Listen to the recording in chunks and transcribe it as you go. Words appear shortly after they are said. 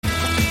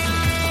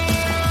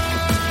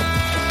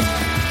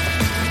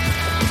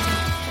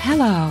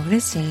Hello,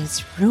 this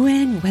is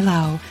Ruin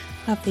Willow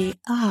of the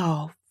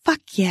Oh, Fuck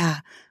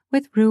Yeah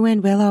with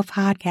Ruin Willow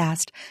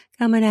podcast,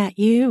 coming at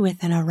you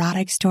with an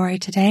erotic story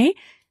today.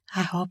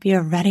 I hope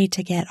you're ready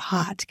to get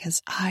hot,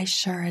 because I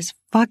sure as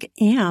fuck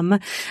am.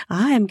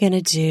 I'm going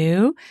to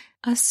do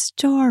a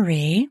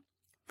story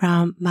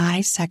from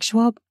my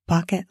sexual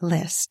bucket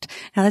list.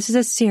 Now, this is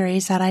a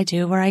series that I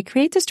do where I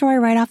create the story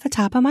right off the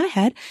top of my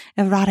head,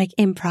 erotic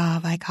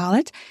improv, I call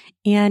it.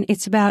 And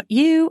it's about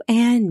you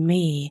and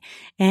me.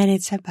 And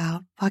it's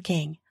about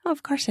fucking. Oh,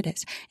 of course it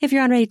is. If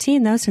you're under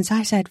 18, though, since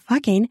I said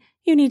fucking,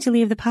 you need to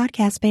leave the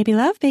podcast, baby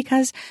love,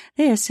 because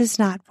this is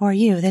not for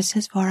you. This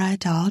is for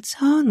adults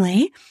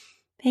only,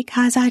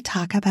 because I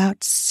talk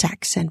about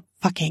sex and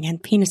fucking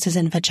and penises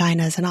and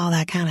vaginas and all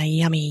that kind of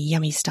yummy,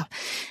 yummy stuff.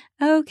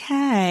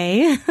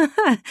 Okay.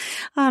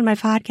 On my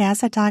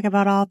podcast, I talk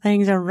about all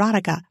things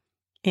erotica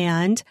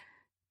and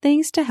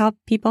things to help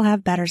people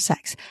have better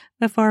sex.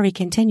 Before we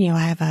continue, I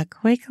have a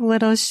quick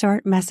little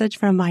short message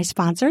from my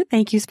sponsor.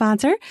 Thank you,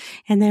 sponsor.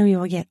 And then we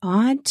will get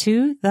on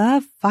to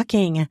the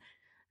fucking,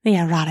 the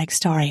erotic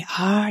story.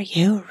 Are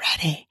you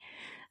ready?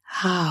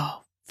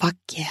 Oh, fuck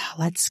yeah.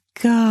 Let's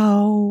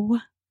go.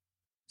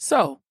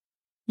 So,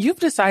 you've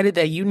decided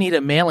that you need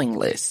a mailing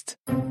list.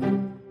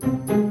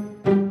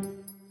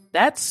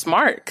 That's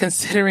smart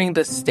considering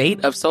the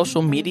state of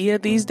social media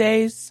these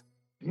days.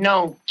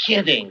 No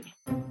kidding.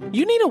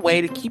 You need a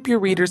way to keep your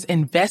readers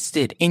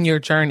invested in your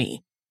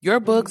journey, your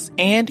books,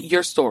 and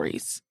your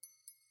stories.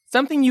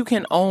 Something you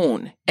can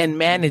own and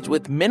manage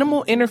with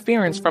minimal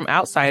interference from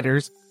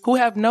outsiders who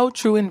have no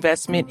true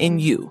investment in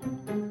you.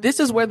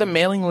 This is where the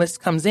mailing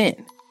list comes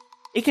in.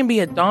 It can be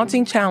a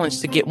daunting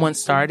challenge to get one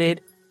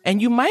started,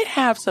 and you might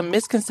have some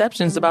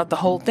misconceptions about the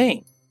whole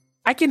thing.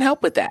 I can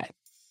help with that.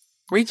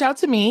 Reach out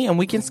to me and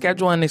we can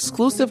schedule an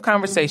exclusive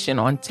conversation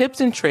on tips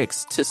and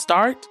tricks to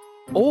start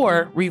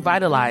or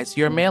revitalize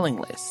your mailing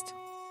list.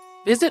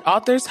 Visit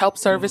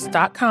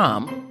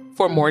authorshelpservice.com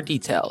for more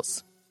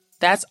details.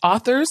 That's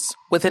authors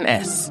with an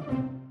S.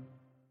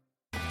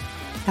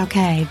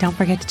 Okay, don't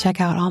forget to check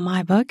out all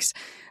my books.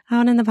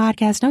 Out in the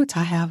podcast notes,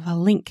 I have a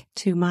link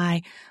to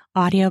my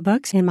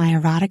audiobooks and my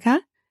erotica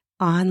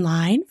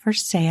online for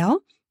sale.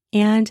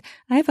 And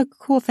I have a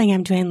cool thing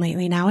I'm doing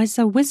lately now is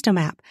a Wisdom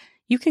app.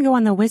 You can go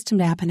on the Wisdom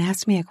app and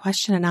ask me a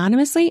question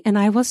anonymously, and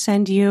I will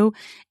send you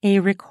a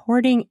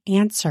recording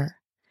answer.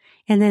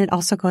 And then it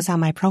also goes on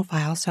my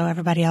profile, so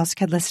everybody else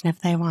could listen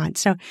if they want.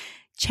 So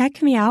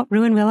check me out,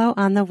 Ruin Willow,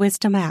 on the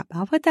Wisdom app.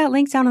 I'll put that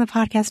link down in the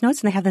podcast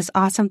notes, and they have this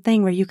awesome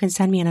thing where you can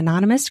send me an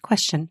anonymous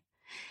question,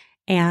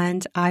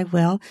 and I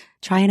will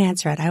try and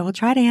answer it. I will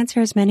try to answer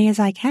as many as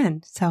I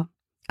can. So,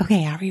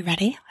 okay, are we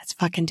ready? Let's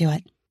fucking do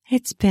it.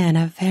 It's been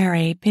a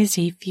very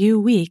busy few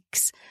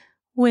weeks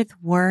with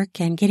work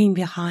and getting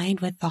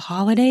behind with the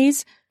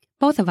holidays.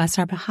 Both of us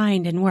are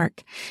behind in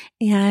work,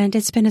 and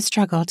it's been a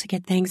struggle to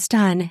get things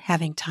done,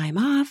 having time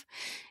off,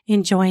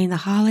 enjoying the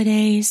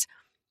holidays,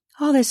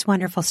 all this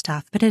wonderful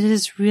stuff, but it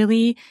has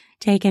really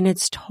taken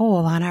its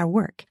toll on our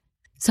work.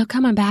 So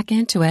coming back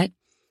into it,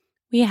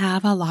 we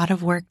have a lot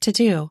of work to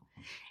do,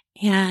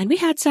 and we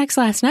had sex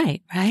last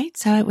night, right?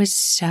 So it was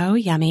so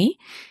yummy,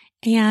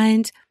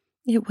 and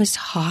it was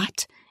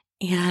hot,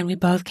 and we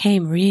both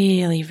came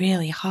really,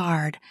 really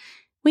hard.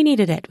 We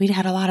needed it. We'd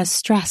had a lot of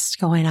stress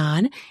going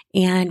on,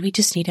 and we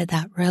just needed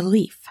that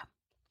relief,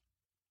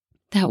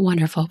 that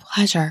wonderful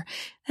pleasure,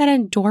 that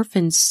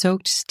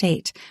endorphin-soaked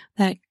state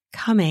that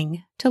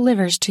coming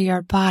delivers to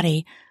your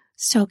body,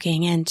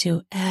 soaking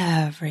into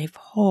every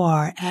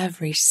pore,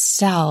 every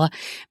cell,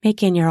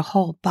 making your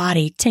whole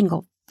body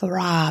tingle,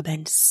 throb,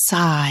 and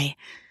sigh.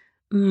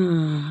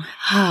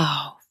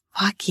 Oh,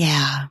 fuck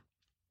yeah.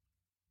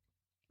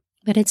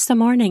 But it's the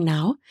morning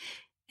now,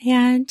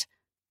 and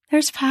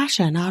there's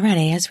passion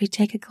already as we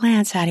take a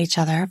glance at each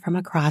other from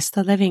across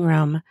the living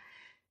room.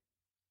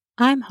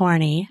 I'm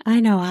horny. I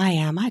know I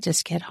am. I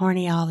just get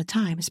horny all the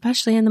time,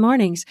 especially in the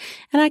mornings.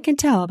 And I can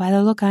tell by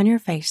the look on your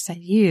face that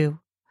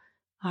you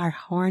are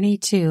horny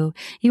too.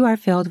 You are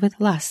filled with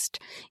lust.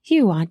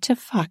 You want to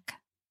fuck.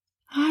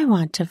 I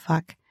want to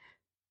fuck.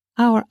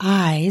 Our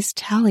eyes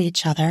tell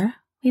each other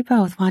we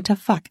both want to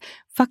fuck.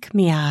 Fuck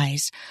me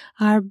eyes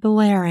are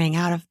blaring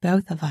out of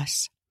both of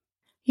us.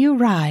 You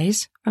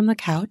rise from the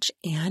couch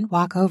and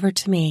walk over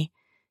to me.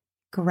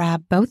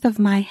 Grab both of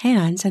my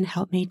hands and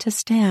help me to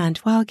stand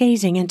while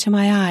gazing into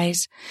my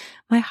eyes.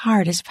 My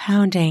heart is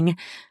pounding.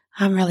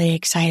 I'm really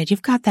excited.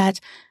 You've got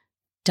that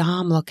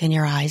dom look in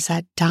your eyes,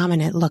 that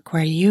dominant look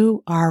where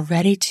you are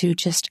ready to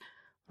just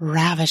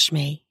ravish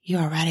me. You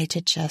are ready to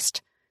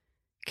just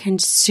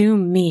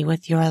consume me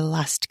with your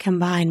lust,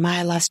 combine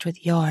my lust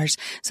with yours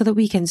so that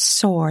we can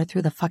soar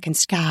through the fucking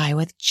sky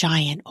with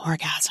giant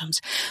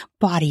orgasms,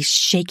 body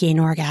shaking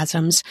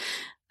orgasms,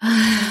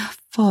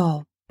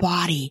 full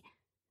body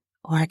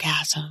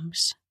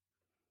orgasms.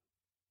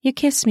 You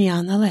kiss me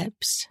on the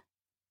lips.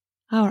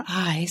 Our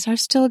eyes are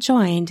still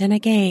joined in a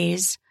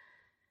gaze.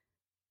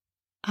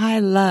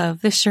 I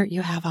love the shirt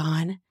you have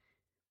on.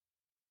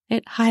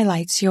 It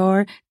highlights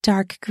your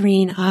dark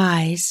green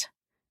eyes.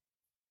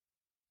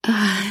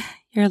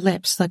 Your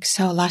lips look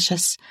so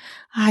luscious.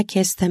 I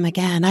kiss them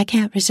again. I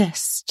can't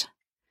resist.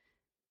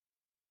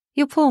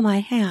 You pull my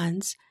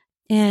hands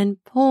and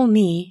pull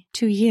me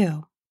to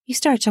you. You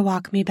start to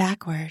walk me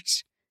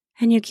backwards,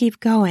 and you keep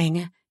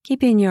going,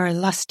 keeping your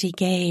lusty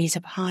gaze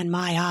upon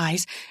my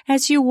eyes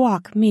as you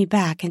walk me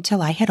back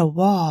until I hit a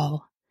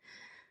wall.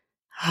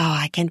 Oh,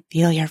 I can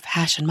feel your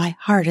passion. My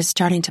heart is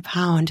starting to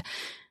pound.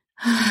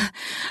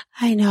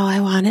 I know I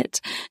want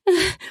it.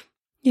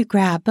 You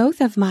grab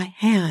both of my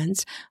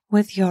hands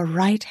with your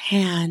right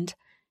hand,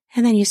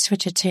 and then you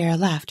switch it to your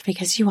left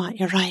because you want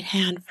your right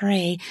hand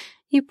free.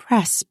 You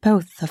press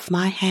both of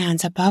my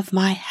hands above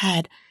my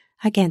head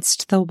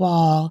against the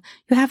wall.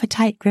 You have a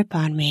tight grip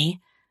on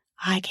me.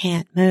 I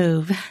can't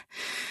move.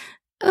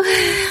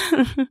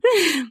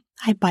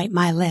 I bite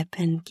my lip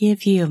and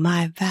give you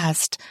my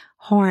best,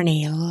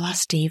 horny,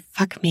 lusty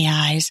fuck-me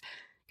eyes,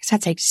 because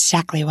that's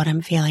exactly what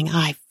I'm feeling.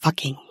 I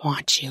fucking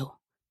want you.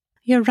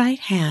 Your right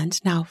hand,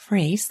 now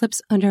free,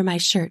 slips under my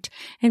shirt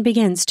and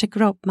begins to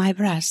grope my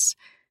breasts.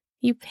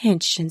 You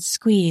pinch and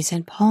squeeze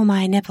and pull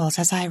my nipples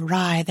as I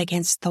writhe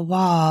against the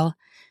wall.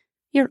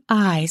 Your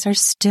eyes are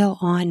still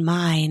on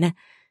mine.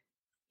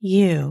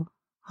 You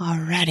are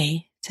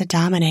ready to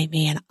dominate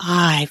me, and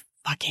I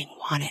fucking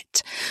want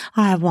it.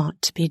 I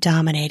want to be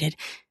dominated.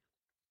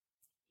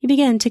 You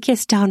begin to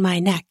kiss down my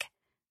neck.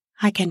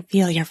 I can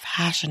feel your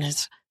passion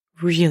is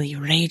really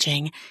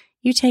raging.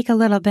 You take a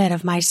little bit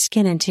of my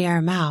skin into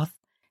your mouth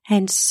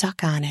and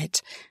suck on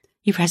it.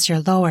 You press your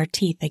lower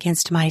teeth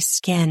against my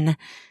skin.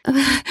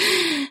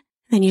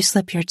 Then you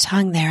slip your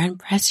tongue there and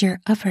press your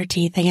upper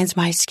teeth against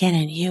my skin,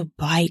 and you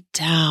bite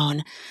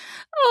down.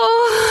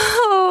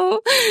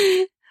 Oh,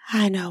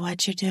 I know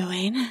what you're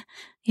doing.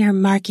 You're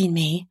marking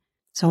me,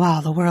 so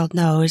all the world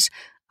knows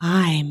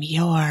I'm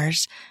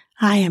yours.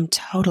 I am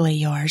totally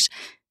yours.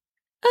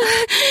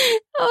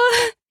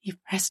 You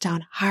press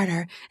down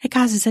harder. It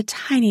causes a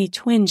tiny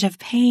twinge of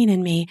pain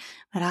in me,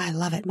 but I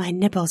love it. My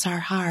nipples are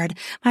hard.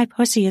 My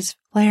pussy is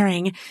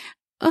flaring.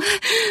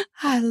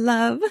 I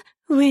love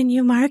when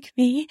you mark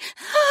me.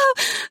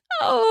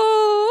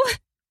 Oh.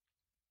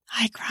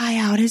 I cry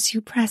out as you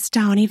press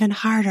down even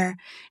harder,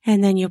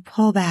 and then you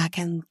pull back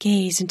and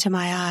gaze into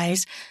my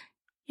eyes.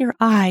 Your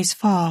eyes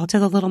fall to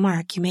the little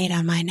mark you made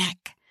on my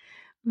neck.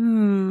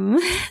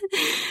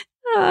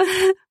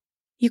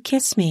 You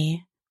kiss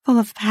me, full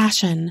of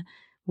passion,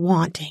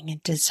 wanting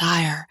and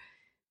desire.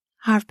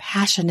 Our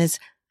passion is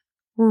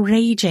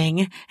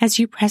raging as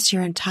you press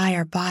your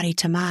entire body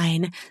to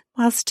mine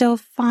while still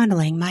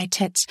fondling my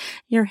tits.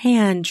 Your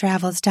hand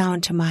travels down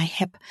to my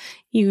hip.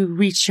 You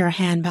reach your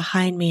hand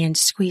behind me and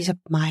squeeze up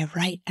my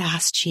right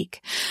ass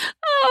cheek.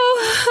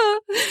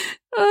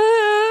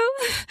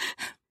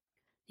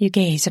 You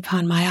gaze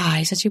upon my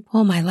eyes as you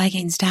pull my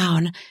leggings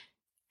down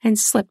and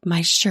slip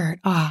my shirt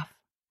off,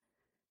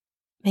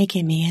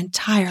 making me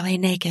entirely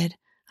naked.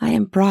 I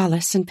am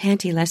braless and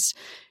pantyless,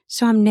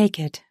 so I'm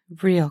naked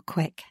real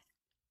quick.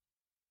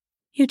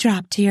 You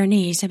drop to your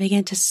knees and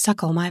begin to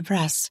suckle my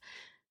breasts,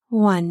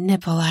 one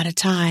nipple at a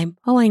time,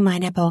 pulling my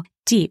nipple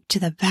deep to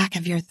the back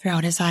of your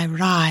throat as I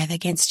writhe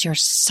against your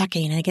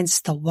sucking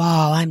against the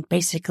wall. I'm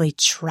basically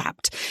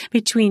trapped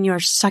between your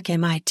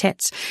sucking my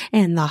tits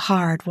and the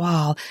hard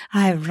wall.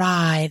 I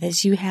writhe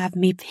as you have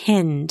me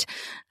pinned.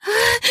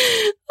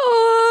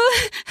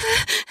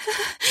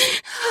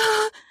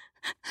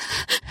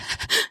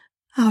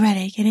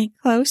 Already getting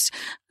close,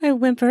 I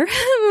whimper.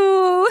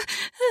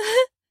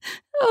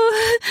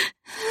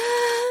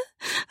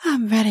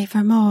 I'm ready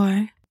for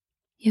more.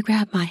 You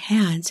grab my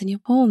hands and you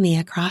pull me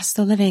across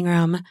the living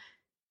room.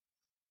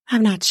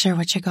 I'm not sure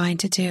what you're going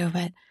to do,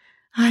 but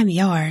I'm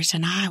yours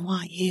and I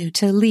want you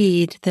to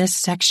lead this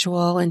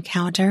sexual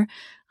encounter.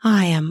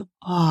 I am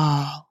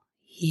all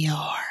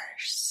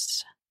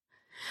yours.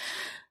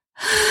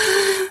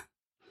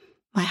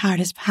 My heart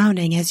is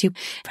pounding as you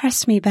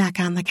press me back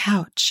on the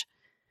couch.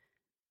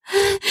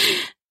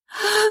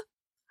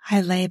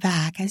 I lay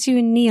back as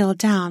you kneel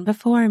down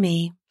before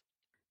me.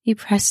 You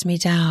press me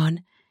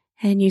down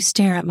and you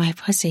stare at my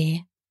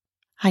pussy.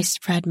 I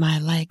spread my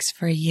legs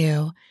for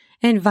you,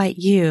 invite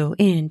you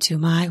into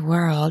my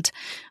world.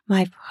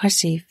 My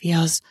pussy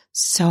feels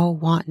so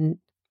wanton.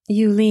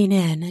 You lean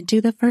in and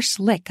do the first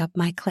lick up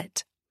my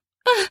clit.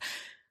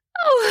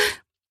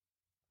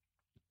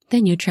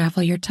 Then you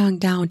travel your tongue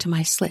down to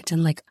my slit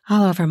and lick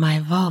all over my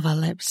vulva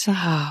lips.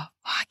 Oh,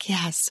 fuck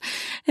yes.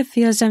 It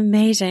feels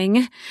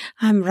amazing.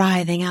 I'm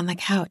writhing on the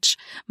couch.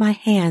 My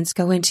hands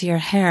go into your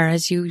hair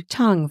as you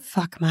tongue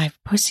fuck my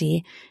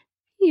pussy.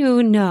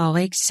 You know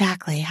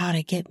exactly how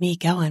to get me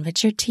going,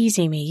 but you're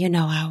teasing me. You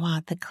know I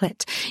want the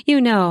clit.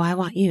 You know I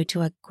want you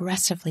to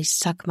aggressively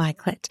suck my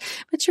clit,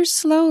 but you're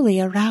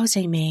slowly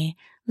arousing me,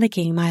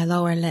 licking my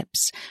lower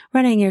lips,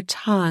 running your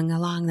tongue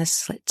along the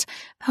slit,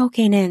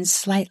 poking in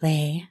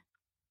slightly.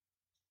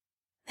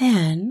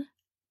 Then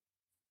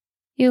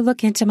you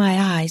look into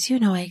my eyes. You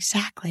know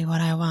exactly what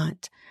I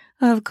want.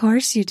 Of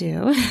course you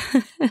do.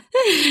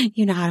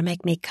 You know how to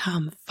make me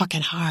come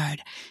fucking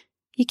hard.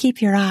 You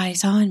keep your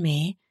eyes on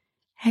me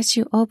as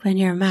you open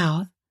your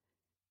mouth,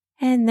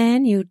 and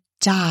then you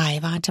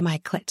dive onto my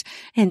clit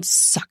and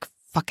suck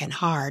fucking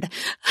hard.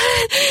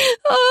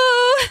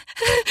 Oh.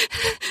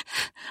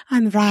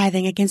 I'm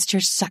writhing against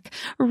your suck,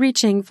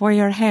 reaching for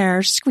your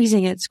hair,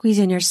 squeezing it,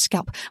 squeezing your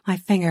scalp. My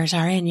fingers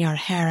are in your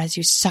hair as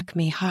you suck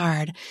me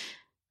hard.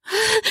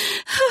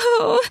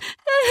 Oh.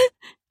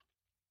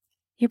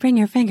 You bring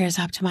your fingers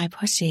up to my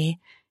pussy,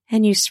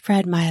 and you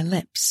spread my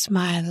lips,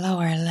 my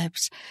lower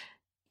lips,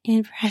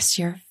 and press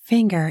your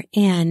finger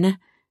in.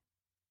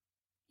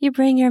 You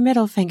bring your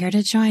middle finger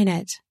to join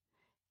it,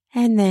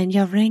 and then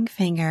your ring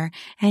finger,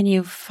 and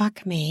you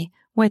fuck me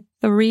with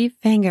 3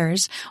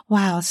 fingers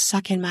while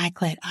sucking my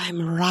clit.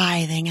 I'm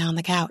writhing on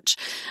the couch.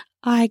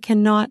 I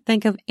cannot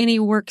think of any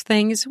work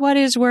things. What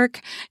is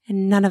work?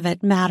 And none of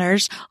it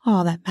matters.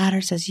 All that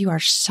matters is you are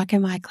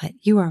sucking my clit.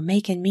 You are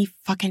making me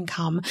fucking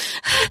come.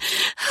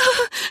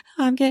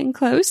 I'm getting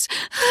close.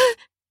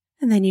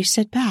 And then you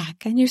sit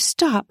back and you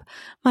stop.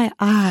 My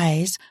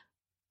eyes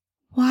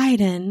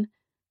widen.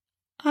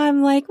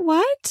 I'm like,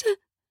 what?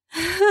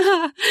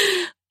 I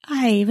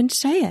even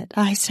say it.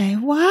 I say,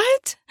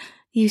 what?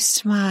 You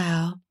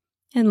smile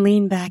and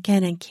lean back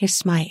in and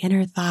kiss my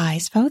inner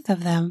thighs, both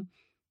of them.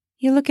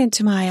 You look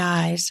into my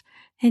eyes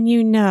and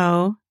you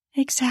know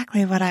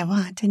exactly what I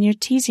want, and you're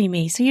teasing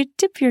me, so you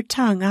dip your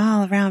tongue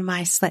all around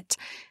my slit,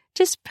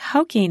 just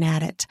poking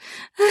at it.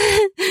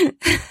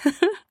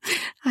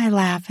 I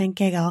laugh and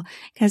giggle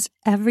because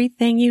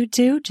everything you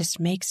do just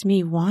makes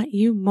me want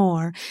you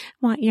more,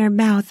 want your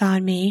mouth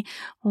on me,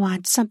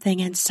 want something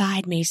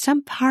inside me,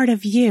 some part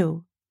of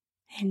you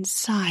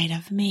inside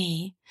of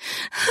me.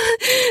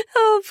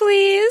 Oh,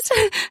 please.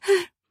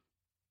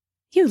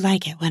 You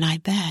like it when I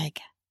beg.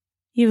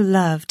 You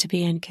love to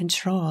be in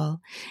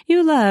control.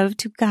 You love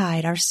to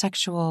guide our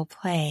sexual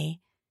play.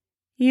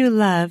 You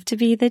love to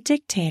be the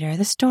dictator,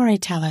 the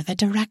storyteller, the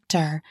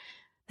director,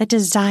 the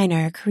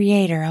designer,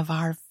 creator of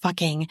our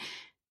fucking.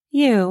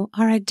 You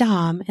are a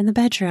dom in the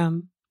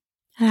bedroom.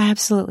 And I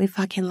absolutely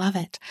fucking love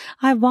it.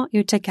 I want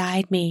you to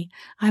guide me.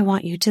 I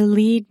want you to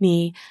lead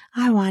me.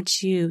 I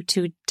want you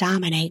to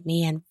dominate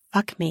me and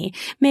fuck me.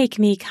 Make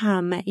me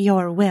come at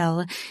your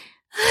will.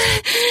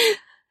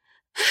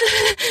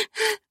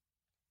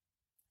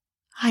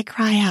 I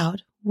cry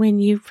out when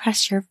you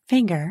press your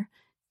finger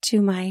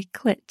to my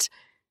clit.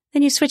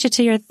 Then you switch it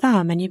to your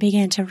thumb and you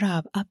begin to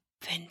rub up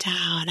and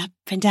down, up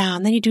and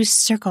down. Then you do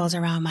circles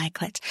around my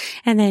clit,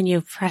 and then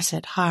you press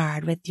it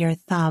hard with your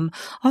thumb,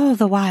 all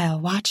the while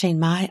watching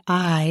my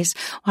eyes,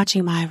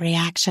 watching my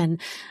reaction.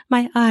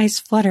 My eyes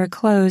flutter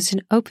closed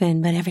and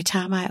open, but every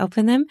time I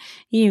open them,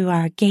 you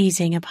are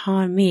gazing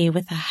upon me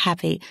with a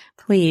happy,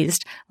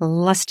 pleased,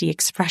 lusty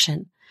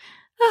expression.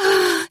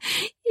 Oh,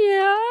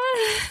 yeah.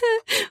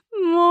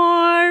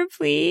 More,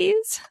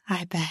 please,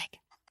 I beg.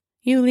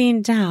 You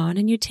lean down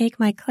and you take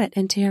my clit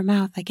into your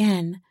mouth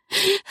again.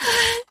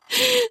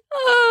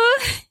 Oh,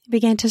 you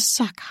begin to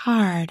suck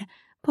hard,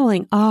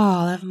 pulling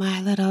all of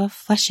my little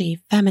fleshy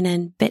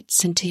feminine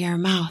bits into your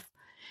mouth,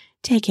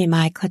 taking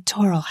my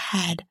clitoral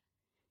head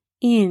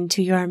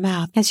into your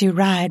mouth as you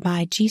ride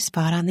my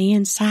G-spot on the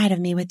inside of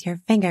me with your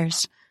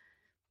fingers.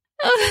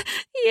 Oh,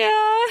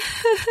 yeah.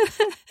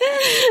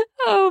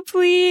 Oh,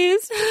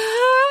 please.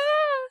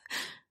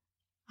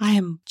 I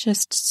am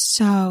just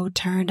so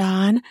turned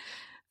on.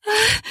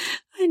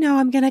 I know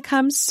I'm gonna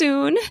come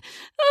soon.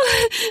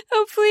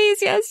 Oh,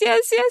 please, yes,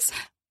 yes, yes.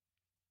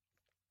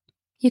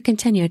 You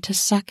continue to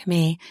suck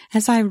me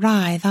as I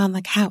writhe on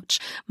the couch.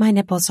 My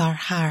nipples are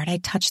hard. I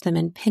touch them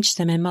and pinch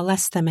them and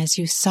molest them as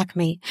you suck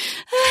me.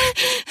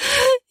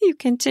 You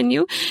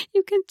continue,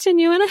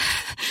 and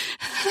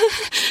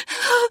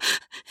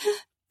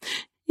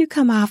you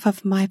come off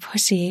of my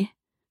pussy,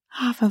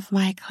 off of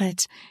my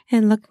clit,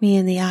 and look me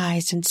in the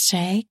eyes and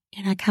say,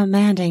 in a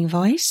commanding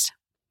voice,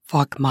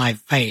 "Fuck my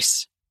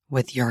face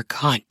with your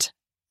cunt."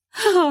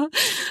 Oh,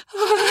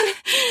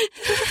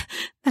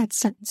 that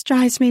sentence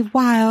drives me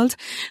wild.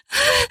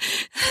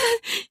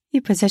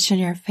 You position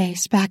your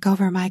face back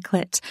over my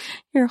clit.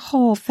 Your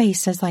whole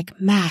face is like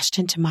mashed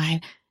into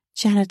my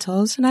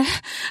genitals, and I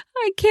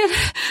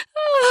can't.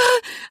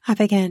 I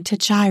begin to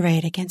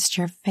gyrate against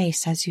your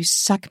face as you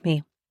suck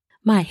me.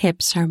 My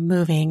hips are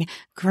moving,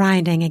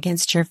 grinding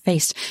against your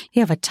face.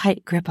 You have a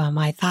tight grip on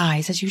my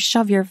thighs as you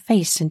shove your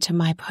face into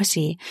my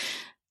pussy,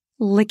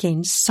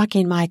 licking,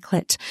 sucking my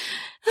clit.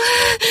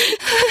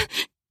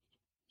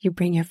 You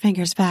bring your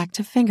fingers back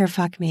to finger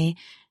fuck me,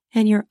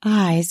 and your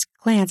eyes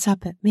glance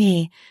up at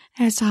me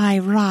as I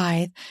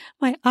writhe.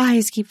 My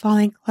eyes keep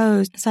falling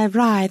closed as I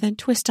writhe and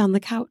twist on the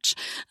couch.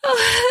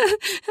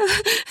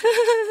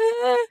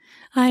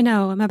 I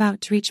know I'm about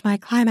to reach my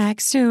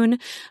climax soon.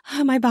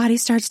 My body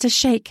starts to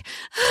shake.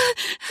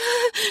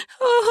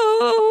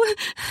 Oh.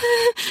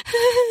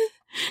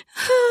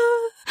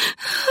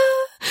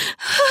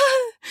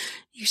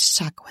 You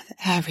suck with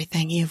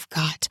everything you've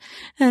got,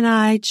 and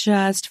I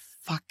just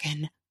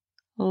fucking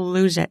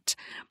lose it.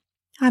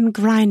 I'm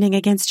grinding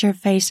against your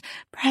face,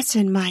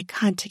 pressing my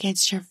cunt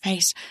against your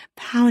face,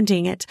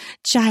 pounding it,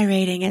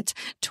 gyrating it,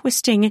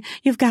 twisting.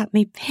 You've got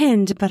me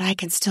pinned, but I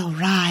can still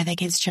writhe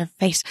against your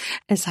face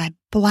as I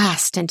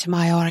blast into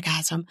my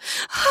orgasm.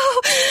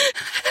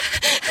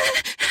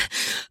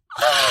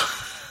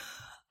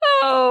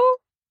 Oh.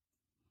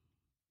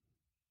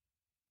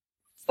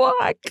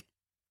 Fuck.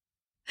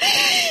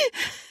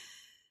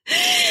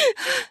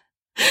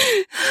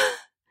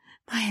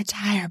 My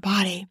entire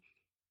body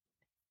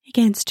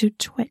begins to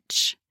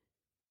twitch,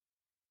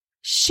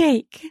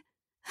 shake.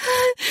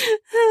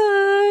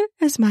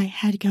 As my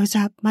head goes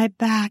up, my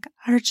back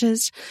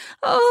arches.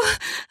 Oh,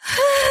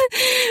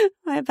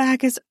 my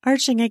back is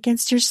arching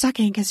against your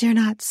sucking because you're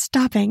not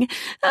stopping.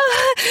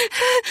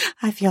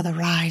 I feel the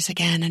rise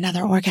again.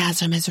 Another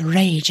orgasm is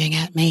raging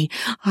at me.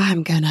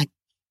 I'm gonna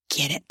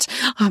get it.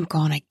 I'm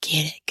gonna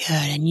get it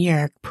good. And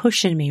you're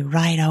pushing me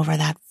right over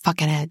that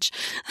fucking edge.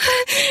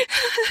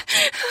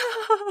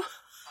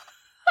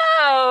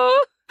 Oh.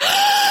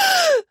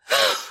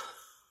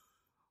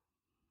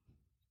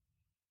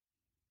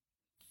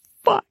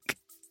 Fuck.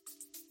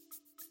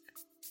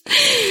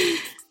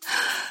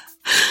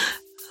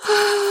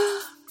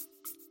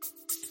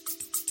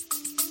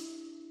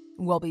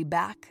 We'll be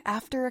back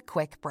after a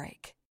quick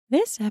break.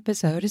 This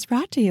episode is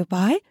brought to you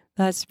by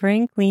the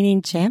Spring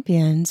Cleaning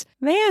Champions,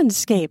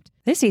 Manscaped.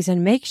 This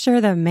season, make sure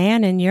the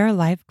man in your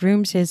life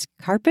grooms his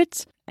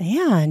carpets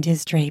and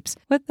his drapes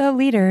with the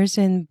leaders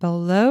in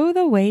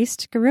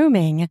below-the-waist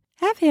grooming.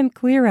 Have him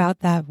clear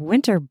out that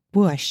winter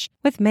bush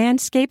with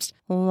Manscaped's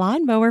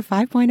Lawnmower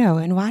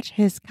 5.0 and watch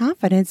his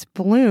confidence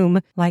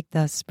bloom like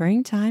the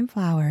springtime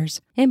flowers.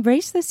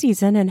 Embrace the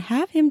season and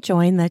have him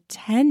join the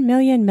 10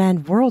 million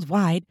men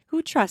worldwide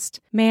who trust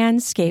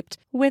Manscaped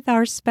with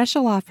our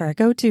special offer.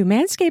 Go to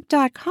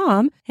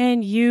manscaped.com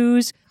and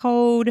use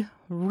code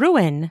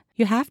RUIN.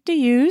 You have to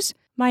use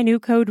my new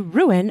code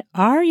RUIN,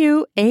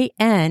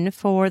 RUAN,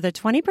 for the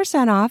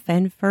 20% off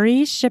and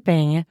free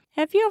shipping.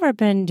 Have you ever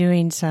been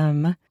doing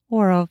some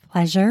oral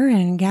pleasure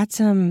and got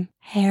some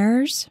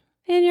hairs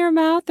in your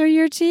mouth or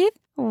your teeth?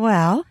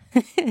 Well,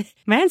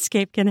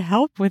 Manscaped can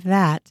help with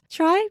that.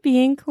 Try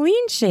being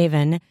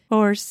clean-shaven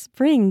for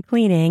spring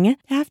cleaning.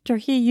 After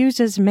he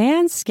uses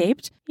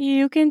Manscaped,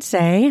 you can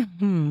say,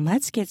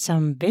 let's get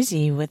some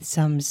busy with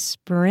some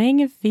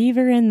spring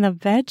fever in the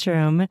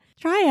bedroom.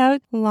 Try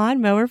out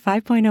Lawnmower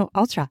 5.0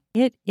 Ultra.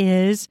 It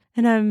is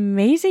an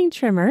amazing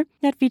trimmer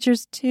that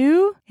features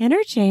 2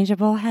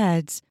 interchangeable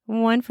heads,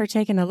 one for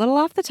taking a little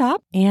off the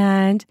top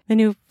and the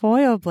new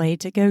foil blade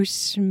to go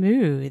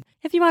smooth.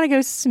 If you want to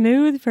go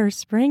smooth for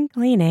spring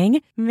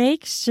cleaning,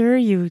 make sure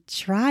you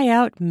try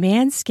out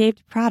Manscaped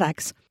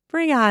products.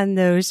 Bring on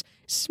those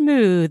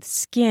smooth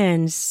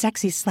skin,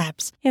 sexy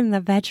slaps in the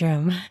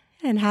bedroom.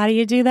 And how do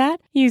you do that?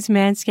 Use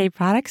Manscaped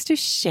products to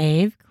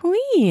shave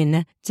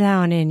clean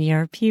down in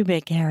your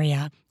pubic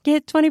area.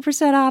 Get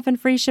 20% off and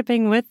free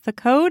shipping with the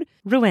code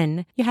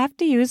RUIN. You have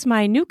to use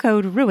my new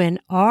code RUIN,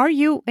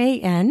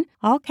 RUAN,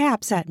 all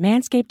caps at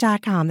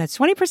manscaped.com. That's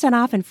 20%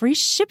 off and free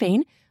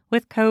shipping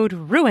with code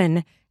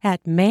RUIN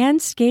at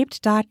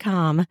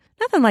manscaped.com.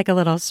 Nothing like a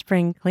little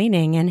spring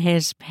cleaning in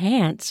his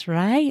pants,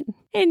 right?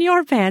 In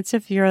your pants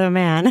if you're the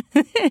man.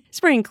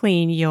 Spring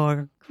clean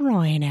your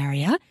groin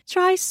area.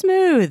 Try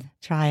smooth.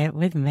 Try it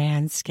with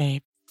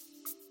Manscaped.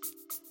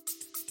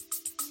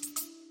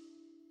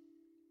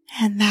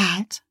 And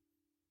that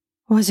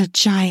was a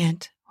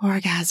giant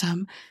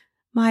orgasm.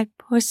 My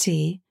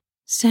pussy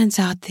sends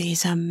out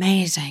these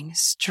amazing,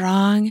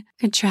 strong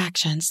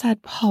contractions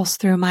that pulse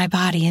through my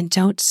body and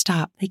don't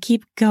stop. They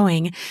keep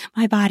going.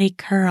 My body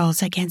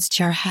curls against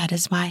your head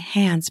as my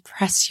hands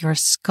press your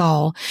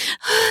skull.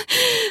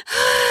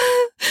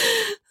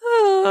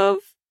 Oh,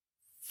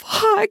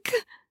 fuck.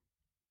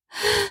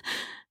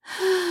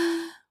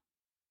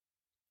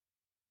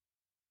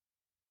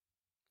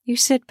 You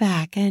sit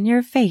back and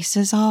your face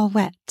is all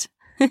wet.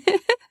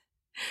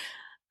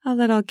 A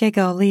little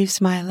giggle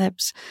leaves my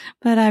lips,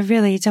 but I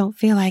really don't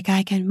feel like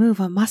I can move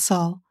a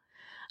muscle.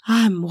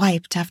 I'm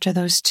wiped after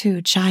those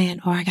 2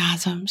 giant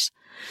orgasms.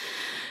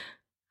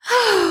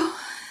 Oh,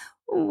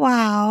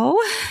 wow.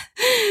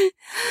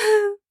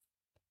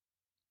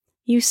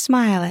 You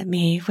smile at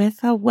me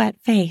with a wet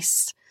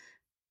face.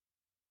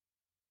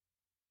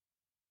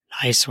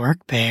 Nice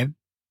work, babe.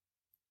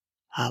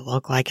 That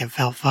looked like it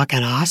felt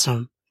fucking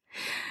awesome.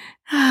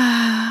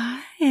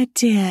 Ah, it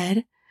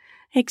did.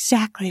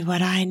 Exactly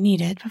what I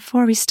needed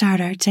before we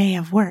start our day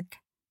of work.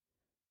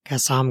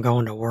 Guess I'm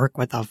going to work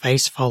with a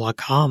face full of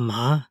cum,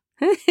 huh?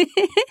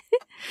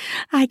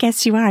 I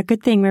guess you are.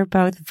 Good thing we're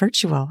both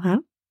virtual,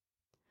 huh?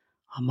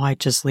 I might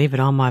just leave it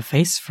on my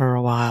face for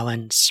a while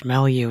and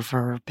smell you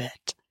for a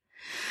bit.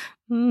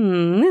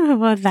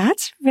 Well,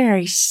 that's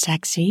very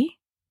sexy.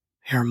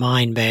 You're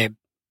mine, babe.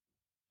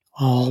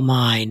 All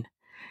mine.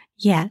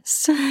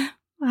 Yes,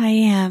 I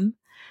am.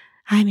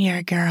 I'm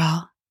your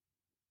girl.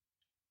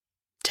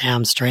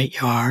 Damn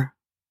straight you are.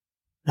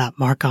 That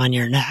mark on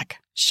your neck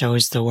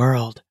shows the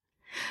world.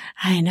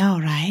 I know,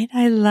 right?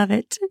 I love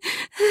it.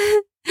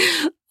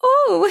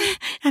 Oh,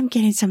 I'm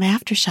getting some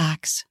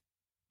aftershocks.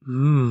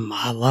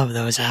 I love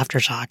those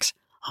aftershocks.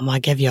 I'm gonna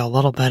give you a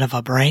little bit of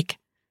a break.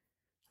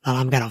 Then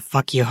I'm gonna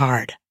fuck you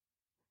hard.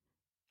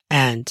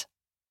 And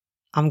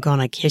I'm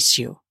gonna kiss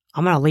you.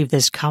 I'm gonna leave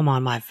this cum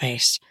on my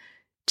face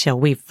till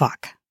we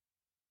fuck.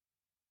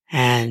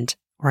 And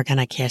we're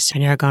gonna kiss,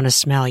 and you're gonna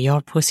smell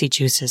your pussy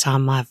juices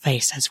on my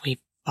face as we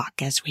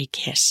fuck, as we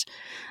kiss.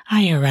 Are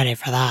you ready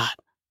for that?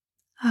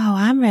 Oh,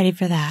 I'm ready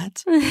for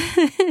that.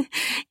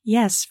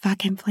 Yes,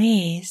 fucking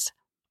please.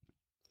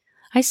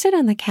 I sit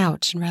on the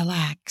couch and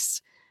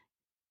relax.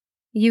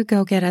 You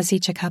go get us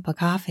each a cup of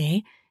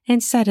coffee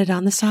and set it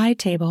on the side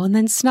table and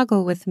then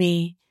snuggle with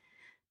me.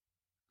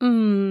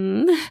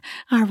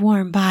 Our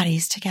warm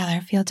bodies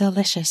together feel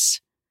delicious.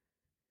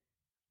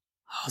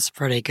 That was a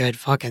pretty good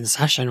fucking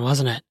session,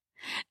 wasn't it?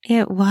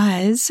 It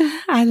was.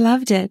 I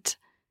loved it.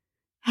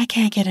 I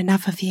can't get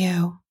enough of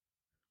you.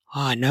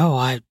 Oh,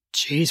 no,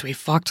 Jeez, we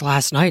fucked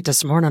last night.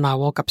 This morning I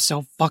woke up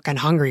so fucking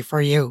hungry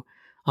for you.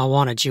 I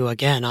wanted you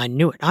again. I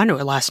knew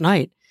it last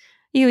night.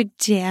 You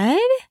did?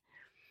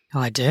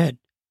 I did.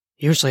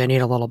 Usually I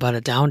need a little bit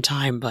of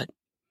downtime, but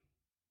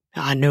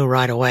I knew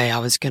right away I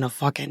was gonna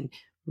fucking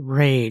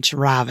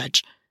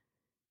ravish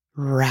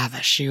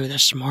you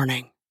this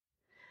morning.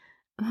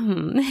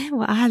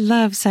 Well, I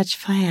love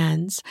such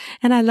plans,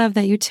 and I love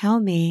that you tell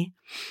me.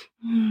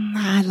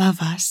 I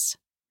love us.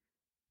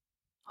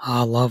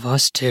 I love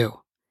us too.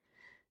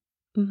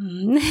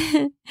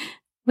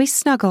 We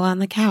snuggle on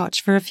the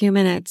couch for a few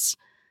minutes.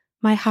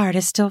 My heart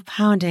is still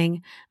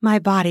pounding. My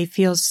body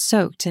feels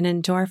soaked in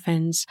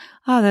endorphins,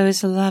 all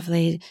those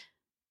lovely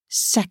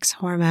sex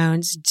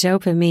hormones,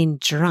 dopamine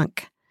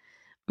drunk.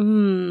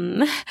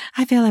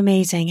 I feel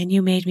amazing, and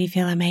you made me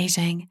feel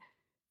amazing.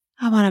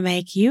 I want to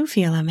make you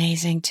feel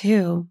amazing,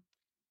 too.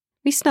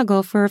 We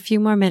snuggle for a few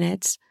more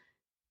minutes,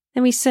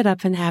 then we sit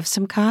up and have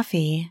some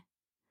coffee.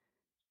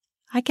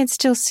 I can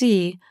still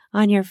see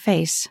on your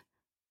face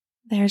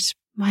there's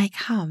my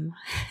cum.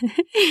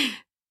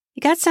 You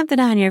got something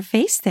on your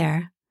face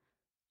there.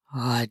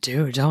 I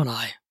do, don't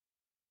I?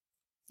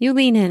 You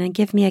lean in and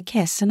give me a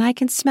kiss, and I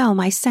can smell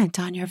my scent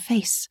on your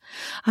face,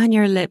 on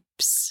your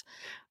lips.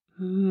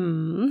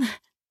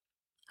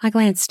 I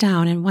glance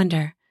down and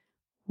wonder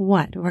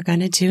what we're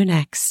going to do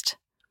next.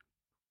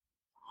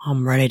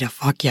 I'm ready to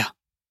fuck you.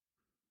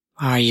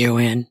 Are you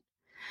in?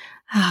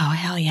 Oh,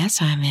 hell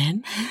yes, I'm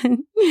in.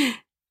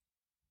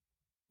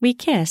 We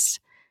kiss,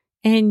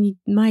 and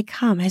my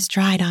cum has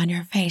dried on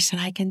your face, and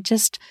I can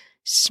just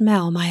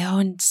smell my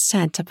own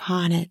scent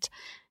upon it.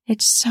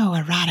 It's so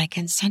erotic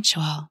and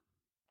sensual.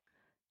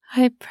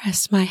 I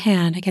press my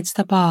hand against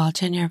the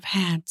bulge in your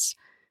pants.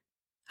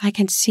 I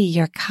can see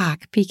your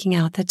cock peeking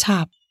out the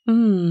top.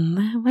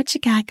 What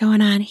you got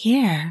going on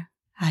here?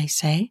 I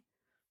say.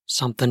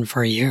 Something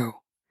for you.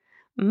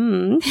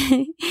 Can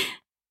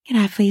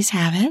I please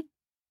have it?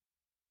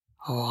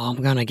 Oh,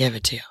 I'm gonna give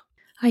it to you.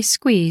 I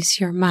squeeze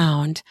your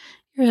mound,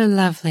 your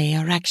lovely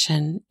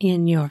erection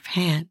in your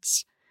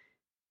pants.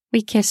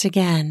 We kiss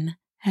again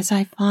as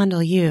I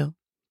fondle you.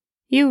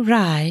 You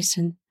rise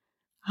and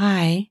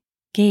I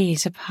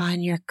gaze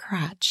upon your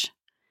crotch.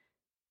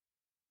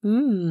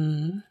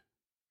 You're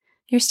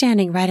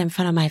standing right in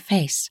front of my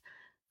face.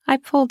 I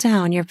pull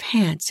down your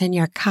pants and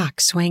your cock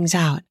swings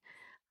out.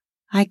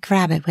 I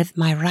grab it with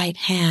my right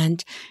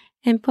hand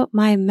and put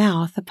my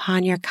mouth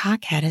upon your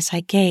cockhead as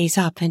I gaze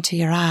up into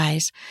your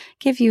eyes,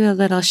 give you a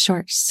little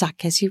short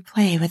suck as you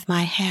play with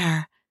my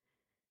hair.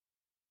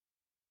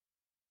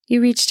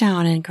 You reach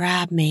down and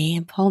grab me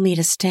and pull me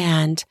to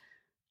stand.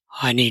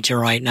 I need you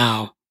right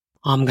now.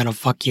 I'm gonna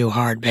fuck you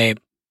hard, babe.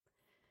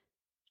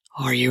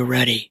 Are you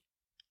ready?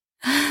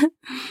 Oh,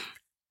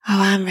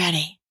 I'm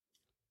ready.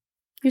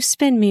 You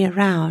spin me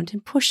around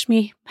and push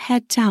me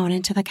head down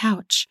into the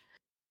couch.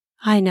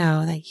 I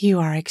know that you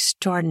are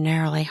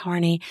extraordinarily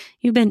horny.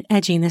 You've been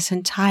edging this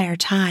entire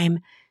time.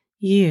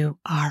 You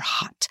are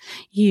hot.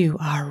 You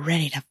are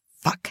ready to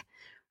fuck.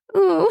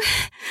 Ooh.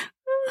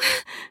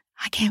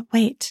 I can't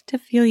wait to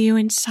feel you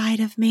inside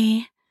of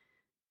me.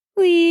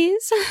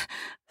 Please,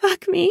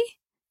 fuck me.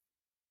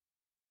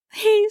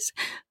 Please,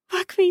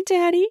 fuck me,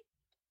 Daddy.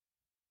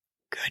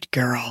 Good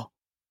girl.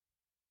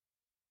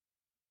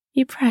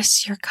 You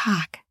press your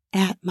cock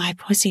at my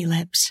pussy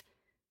lips,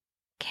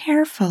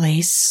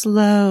 carefully,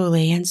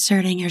 slowly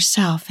inserting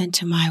yourself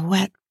into my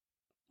wet,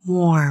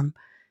 warm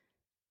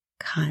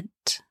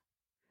cunt.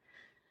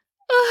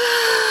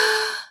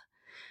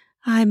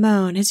 I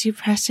moan as you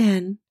press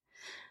in.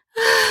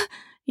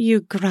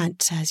 You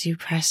grunt as you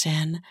press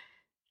in.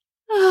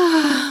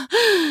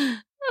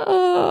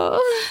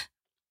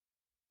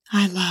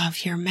 I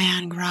love your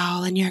man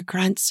growl and your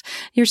grunts.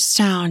 Your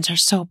sounds are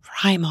so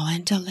primal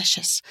and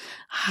delicious.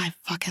 I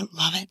fucking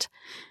love it.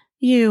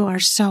 You are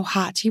so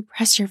hot. You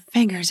press your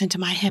fingers into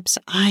my hips.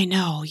 I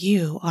know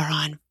you are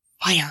on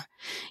fire.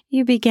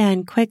 You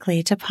begin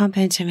quickly to pump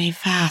into me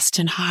fast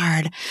and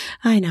hard.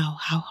 I know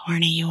how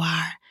horny you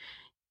are.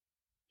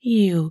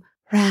 You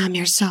ram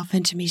yourself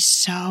into me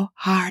so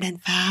hard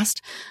and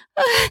fast.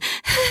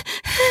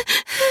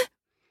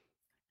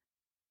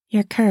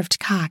 Your curved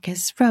cock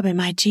is rubbing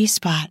my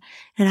G-spot,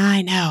 and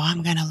I know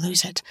I'm going to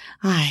lose it.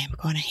 I am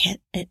going to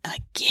hit it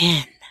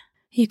again.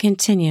 You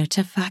continue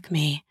to fuck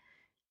me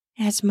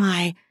as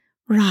my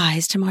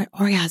rise to my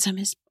orgasm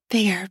is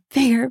bigger,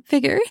 bigger,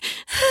 bigger.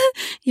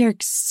 Your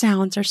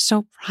sounds are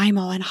so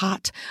primal and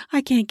hot.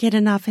 I can't get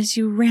enough as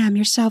you ram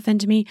yourself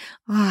into me.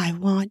 I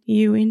want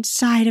you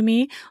inside of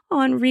me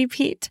on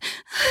repeat.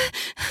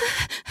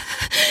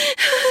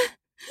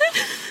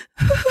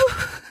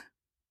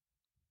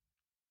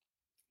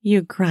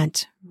 You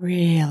grunt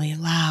really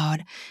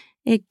loud.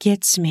 It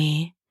gets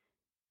me.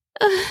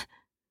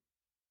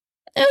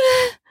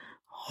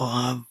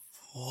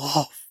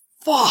 Oh,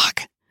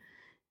 fuck.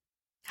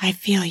 I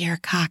feel your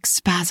cock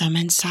spasm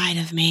inside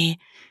of me,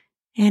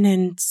 and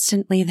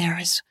instantly there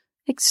is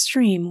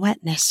extreme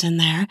wetness in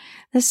there.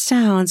 The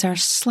sounds are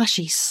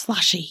slushy,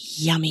 sloshy,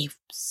 yummy,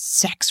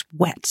 sex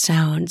wet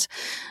sounds.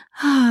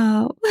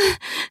 Oh.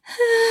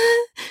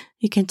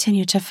 You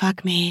continue to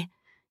fuck me,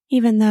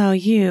 even though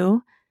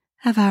you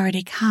have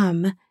already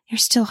come. You're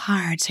still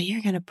hard, so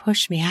you're going to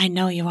push me. I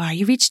know you are.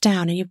 You reach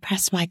down and you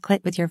press my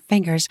clit with your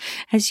fingers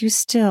as you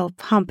still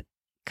pump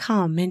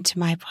cum into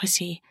my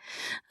pussy.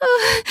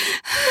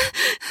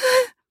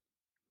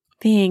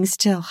 Being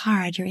still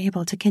hard, you're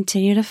able to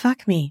continue to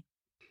fuck me,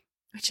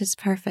 which is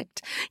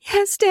perfect.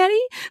 Yes,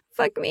 Daddy,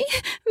 fuck me.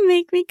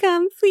 Make me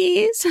come,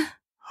 please.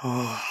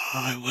 Oh,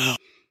 I will.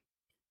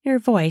 Your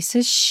voice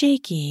is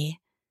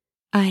shaky.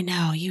 I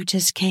know, you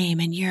just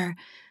came and you're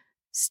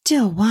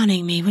still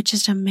wanting me, which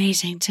is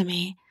amazing to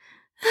me.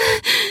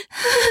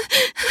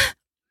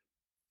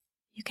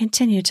 You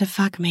continue to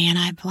fuck me, and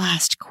I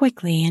blast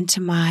quickly into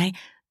my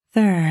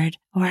third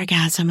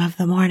orgasm of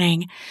the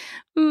morning.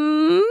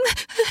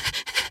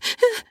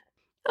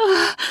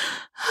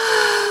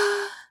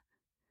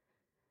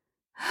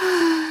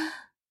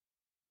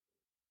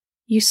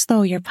 You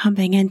slow your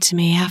pumping into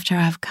me after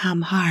I've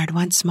come hard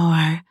once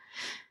more.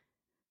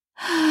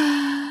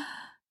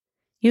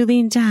 You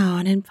lean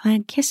down and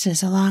plant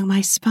kisses along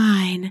my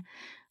spine,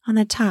 on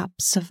the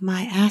tops of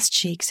my ass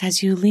cheeks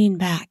as you lean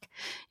back.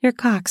 Your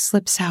cock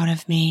slips out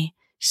of me,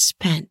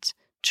 spent,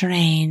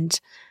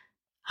 drained.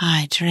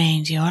 I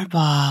drained your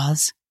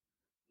balls.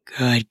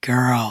 Good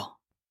girl,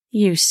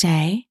 You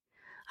say.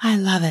 I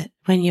love it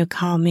when you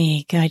call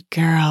me good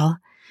girl.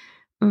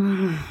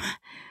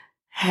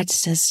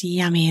 That's this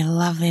yummy,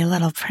 lovely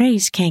little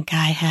praise kink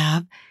I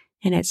have,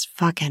 and it's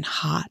fucking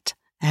hot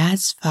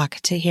as fuck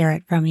to hear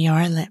it from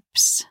your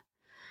lips.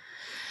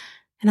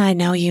 And I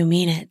know you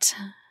mean it.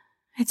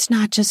 It's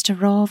not just a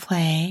role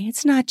play.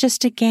 It's not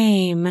just a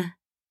game.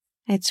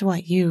 It's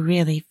what you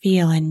really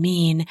feel and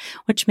mean,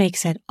 which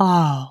makes it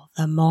all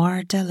the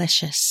more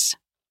delicious.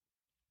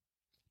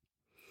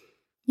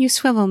 You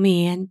swivel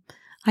me and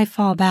I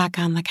fall back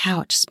on the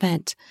couch,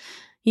 spent.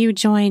 You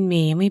join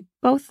me and we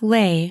both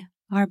lay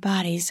our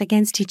bodies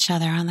against each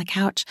other on the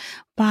couch,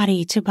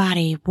 body to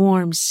body,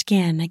 warm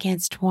skin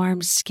against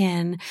warm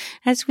skin,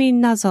 as we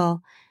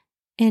nuzzle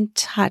and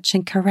touch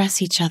and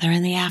caress each other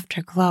in the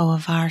afterglow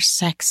of our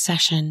sex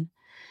session.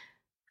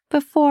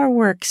 Before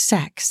work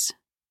sex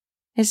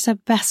is the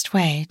best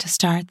way to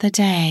start the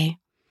day.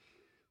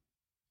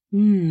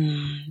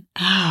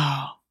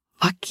 Oh,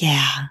 fuck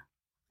yeah.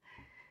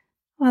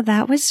 Well,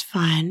 that was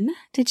fun.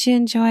 Did you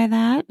enjoy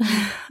that?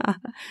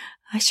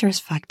 I sure as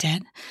fuck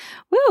did.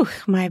 Woo,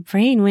 my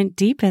brain went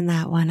deep in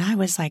that one. I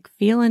was like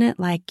feeling it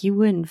like you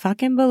wouldn't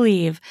fucking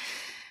believe.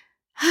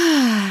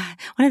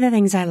 One of the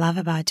things I love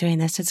about doing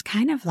this, it's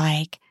kind of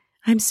like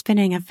I'm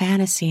spinning a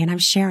fantasy and I'm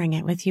sharing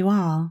it with you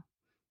all.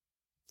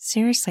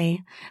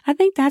 Seriously, I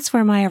think that's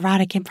where my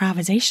erotic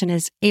improvisation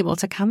is able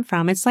to come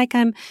from. It's like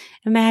I'm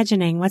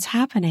imagining what's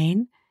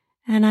happening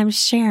and I'm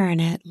sharing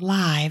it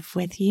live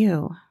with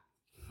you.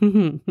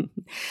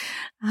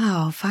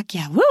 Oh, fuck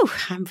yeah. Woo!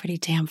 I'm pretty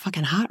damn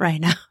fucking hot right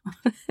now.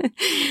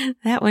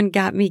 That one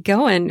got me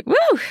going.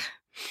 Woo!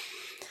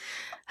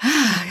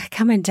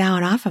 Coming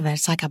down off of it,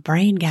 it's like a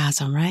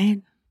brain-gasm, right?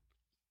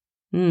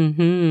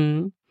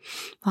 Well,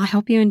 I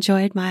hope you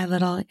enjoyed my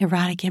little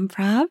erotic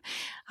improv.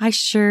 I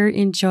sure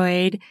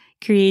enjoyed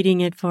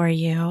creating it for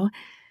you.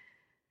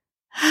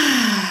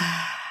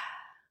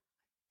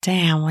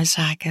 Damn, was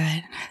that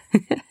good?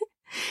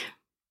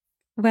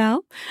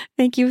 Well,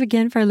 thank you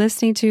again for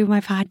listening to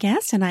my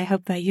podcast, and I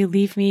hope that you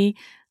leave me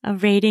a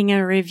rating and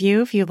a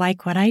review if you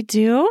like what I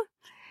do,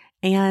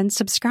 and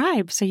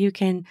subscribe so you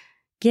can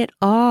get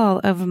all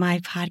of my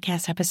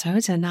podcast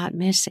episodes and not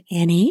miss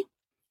any.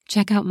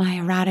 Check out my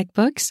erotic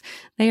books.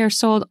 They are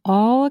sold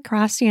all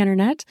across the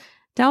internet.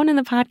 Down in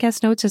the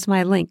podcast notes is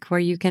my link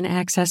where you can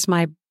access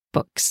my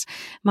books.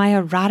 My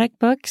erotic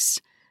books,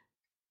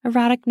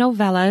 erotic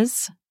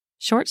novellas,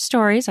 short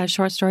stories. I have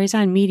short stories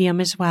on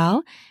Medium as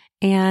well.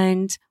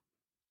 And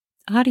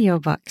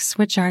audiobooks,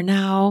 which are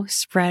now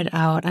spread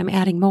out. I'm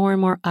adding more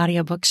and more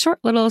audiobooks, short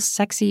little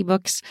sexy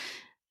books,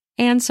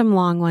 and some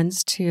long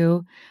ones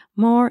too.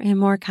 More and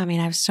more coming.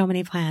 I have so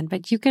many planned,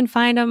 but you can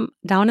find them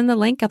down in the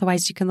link.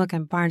 Otherwise, you can look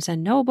on Barnes &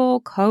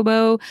 Noble,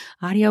 Kobo,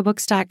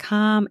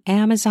 audiobooks.com,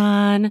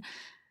 Amazon.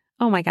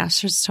 Oh my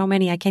gosh, there's so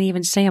many. I can't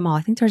even say them all.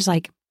 I think there's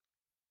like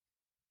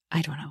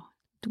I don't know,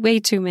 way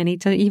too many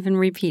to even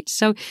repeat.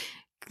 So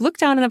look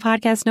down in the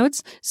podcast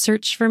notes,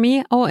 search for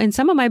me. Oh, and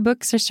some of my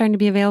books are starting to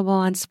be available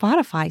on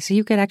Spotify. So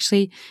you could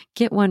actually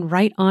get one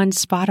right on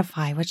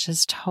Spotify, which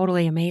is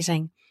totally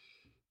amazing.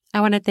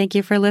 I want to thank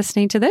you for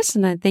listening to this.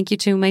 And then thank you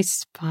to my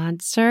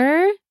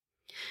sponsor.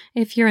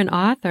 If you're an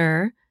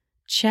author,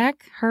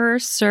 check her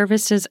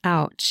services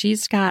out.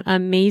 She's got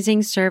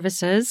amazing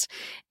services,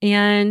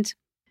 and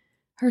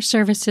her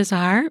services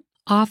are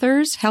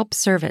Authors Help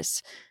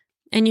Service.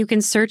 And you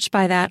can search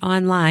by that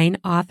online,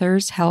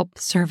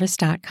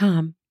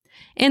 authorshelpservice.com.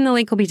 And the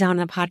link will be down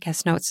in the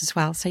podcast notes as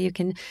well. So you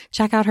can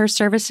check out her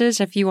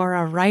services. If you are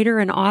a writer,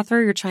 an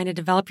author, you're trying to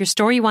develop your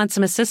story, you want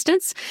some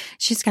assistance,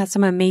 she's got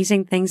some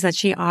amazing things that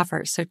she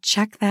offers. So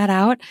check that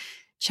out.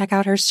 Check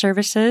out her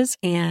services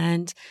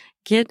and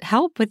get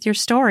help with your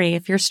story.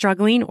 If you're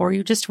struggling or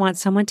you just want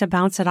someone to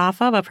bounce it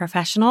off of, a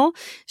professional.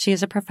 She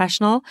is a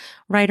professional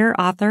writer,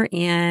 author,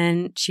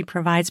 and she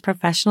provides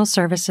professional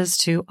services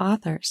to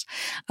authors.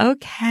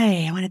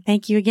 Okay. I want to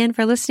thank you again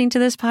for listening to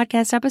this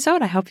podcast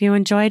episode. I hope you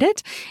enjoyed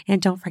it.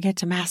 And don't forget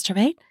to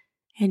masturbate.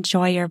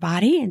 Enjoy your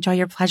body. Enjoy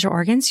your pleasure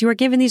organs. You are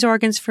given these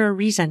organs for a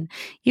reason.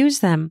 Use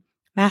them.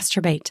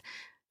 Masturbate.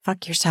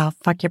 Fuck yourself,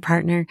 fuck your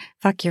partner,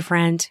 fuck your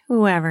friend,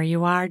 whoever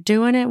you are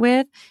doing it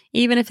with,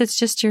 even if it's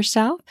just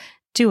yourself,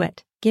 do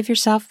it. Give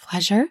yourself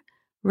pleasure,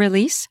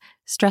 release,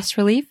 stress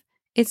relief.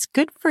 It's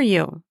good for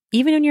you.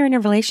 Even when you're in a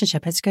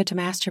relationship, it's good to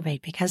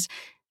masturbate because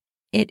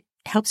it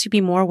helps you be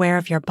more aware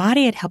of your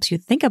body. It helps you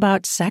think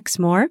about sex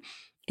more.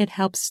 It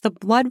helps the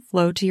blood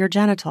flow to your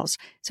genitals.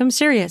 So I'm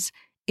serious.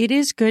 It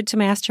is good to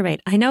masturbate.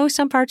 I know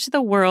some parts of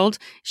the world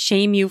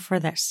shame you for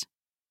this.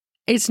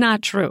 It's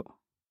not true.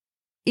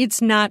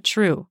 It's not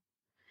true.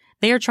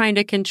 They are trying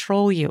to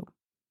control you.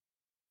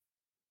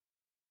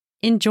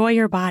 Enjoy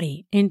your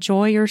body.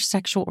 Enjoy your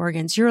sexual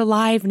organs. You're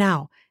alive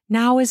now.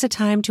 Now is a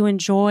time to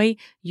enjoy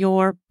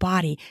your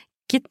body.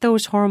 Get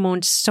those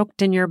hormones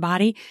soaked in your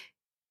body.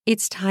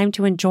 It's time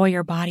to enjoy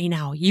your body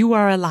now. You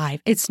are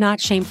alive. It's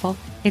not shameful.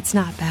 It's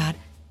not bad.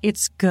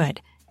 It's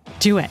good.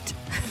 Do it.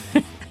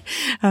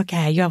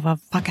 Okay, you have a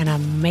fucking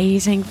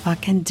amazing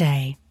fucking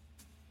day.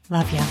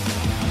 Love ya.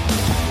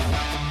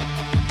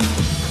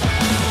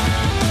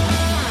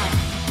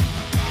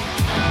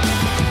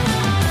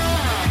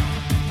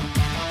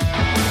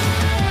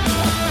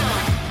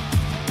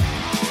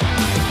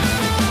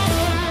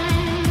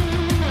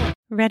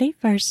 Ready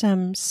for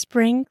some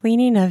spring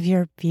cleaning of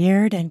your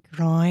beard and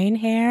groin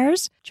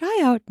hairs? Try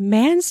out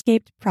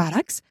Manscaped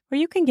products where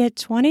you can get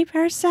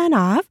 20%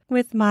 off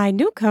with my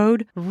new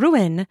code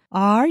RUAN,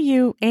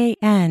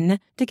 RUAN,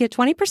 to get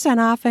 20%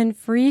 off and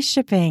free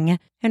shipping.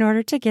 In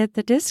order to get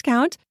the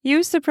discount,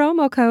 use the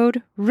promo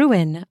code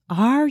RUAN,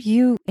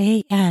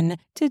 RUAN,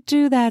 to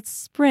do that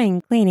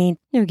spring cleaning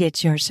to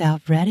get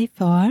yourself ready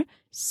for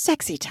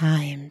sexy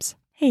times.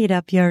 Heat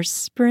up your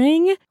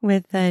spring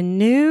with a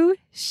new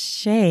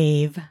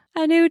shave,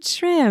 a new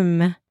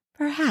trim.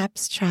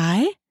 Perhaps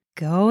try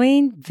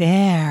going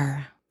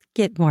bare.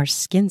 Get more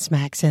skin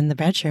smacks in the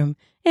bedroom,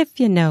 if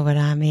you know what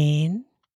I mean.